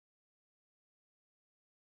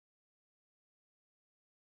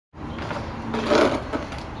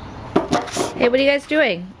Hey, what are you guys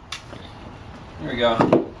doing? Here we go.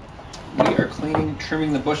 We are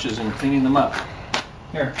trimming the bushes and cleaning them up.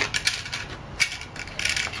 Here.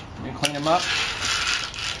 You clean them up.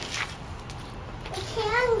 I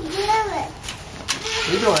can't do it.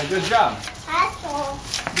 You're doing a good job. Castle.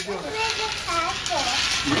 You're Let's make a castle.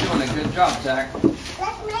 doing a good job, Zach. Let's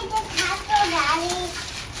make a castle, Daddy.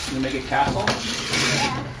 You make a castle?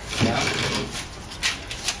 Yeah. Yeah.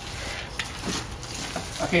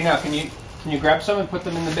 Okay, now can you grab some and put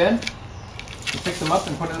them in the bin? You pick them up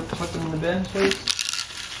and put them in the bin, please.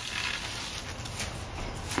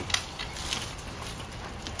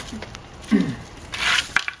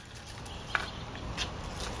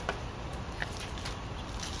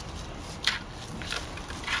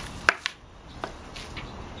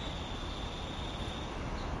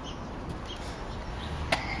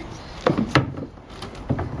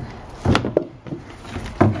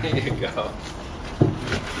 There you go.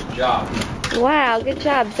 Good job. Wow, good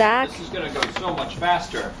job, Zach. This is going to go so much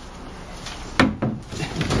faster.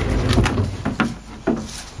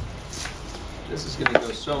 This is going to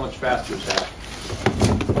go so much faster, Zach.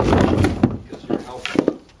 Because you're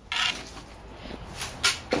helping.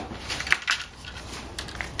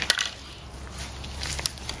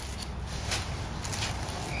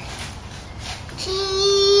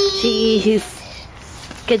 Cheese.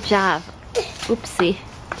 Good job. Oopsie.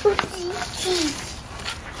 Oopsie, cheese.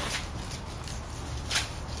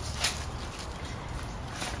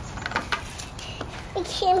 I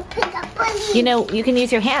can't pick up on these. You know, you can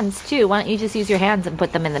use your hands too. Why don't you just use your hands and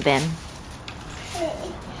put them in the bin?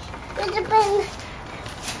 Put the bin.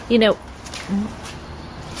 You know.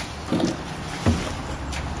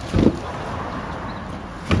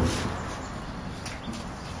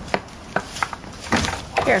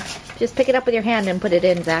 Here, just pick it up with your hand and put it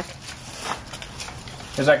in, Zach.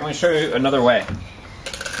 Hey, Zach, let me show you another way.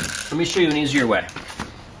 Let me show you an easier way.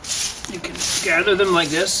 You can gather them like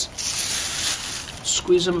this,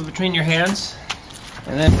 squeeze them between your hands,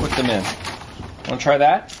 and then put them in. Want to try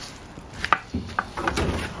that?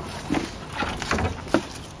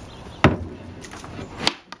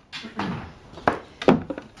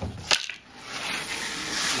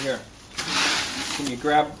 Here. Can you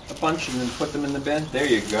grab a bunch and then put them in the bin? There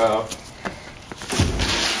you go.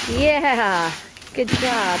 Yeah, good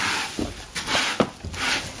job.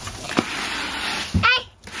 Hey,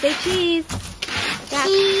 Say cheese. Zach.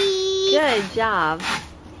 cheese. Good job.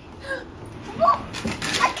 Whoa,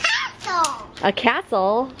 a castle. A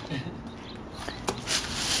castle.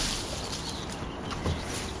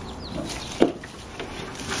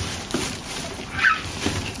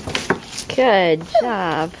 Good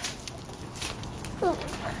job.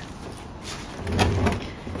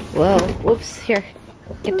 Whoa, whoops, here,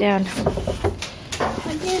 get down.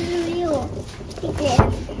 But there's a wheel. There's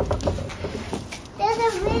a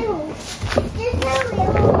wheel. There's a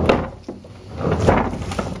wheel.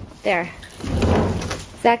 There.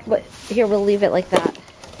 Zach, here, we'll leave it like that.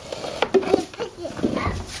 I'm gonna pick it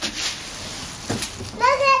up.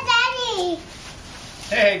 Look at Daddy.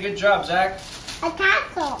 Hey, good job, Zach. A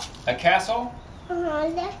castle. A castle?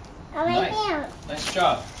 Look. Right there. Nice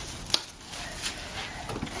job.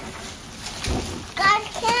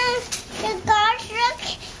 The garbage truck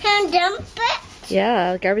can dump it.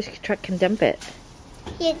 Yeah, the garbage truck can dump it.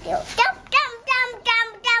 You go dump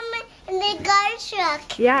in the garbage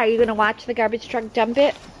truck. Yeah, are you going to watch the garbage truck dump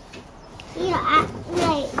it? Yeah, at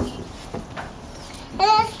night. And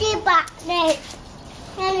let's sleep at night.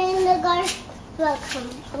 And then the garbage truck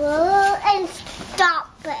comes and stop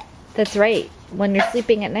it. That's right. When you're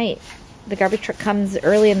sleeping at night, the garbage truck comes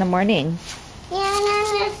early in the morning. Yeah, and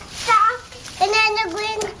then it stops. And then the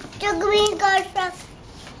green garbage truck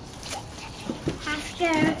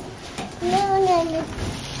after noon and it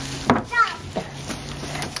stops.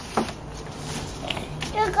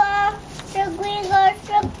 The green garbage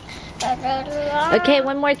truck. Okay,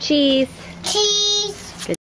 one more cheese. Cheese.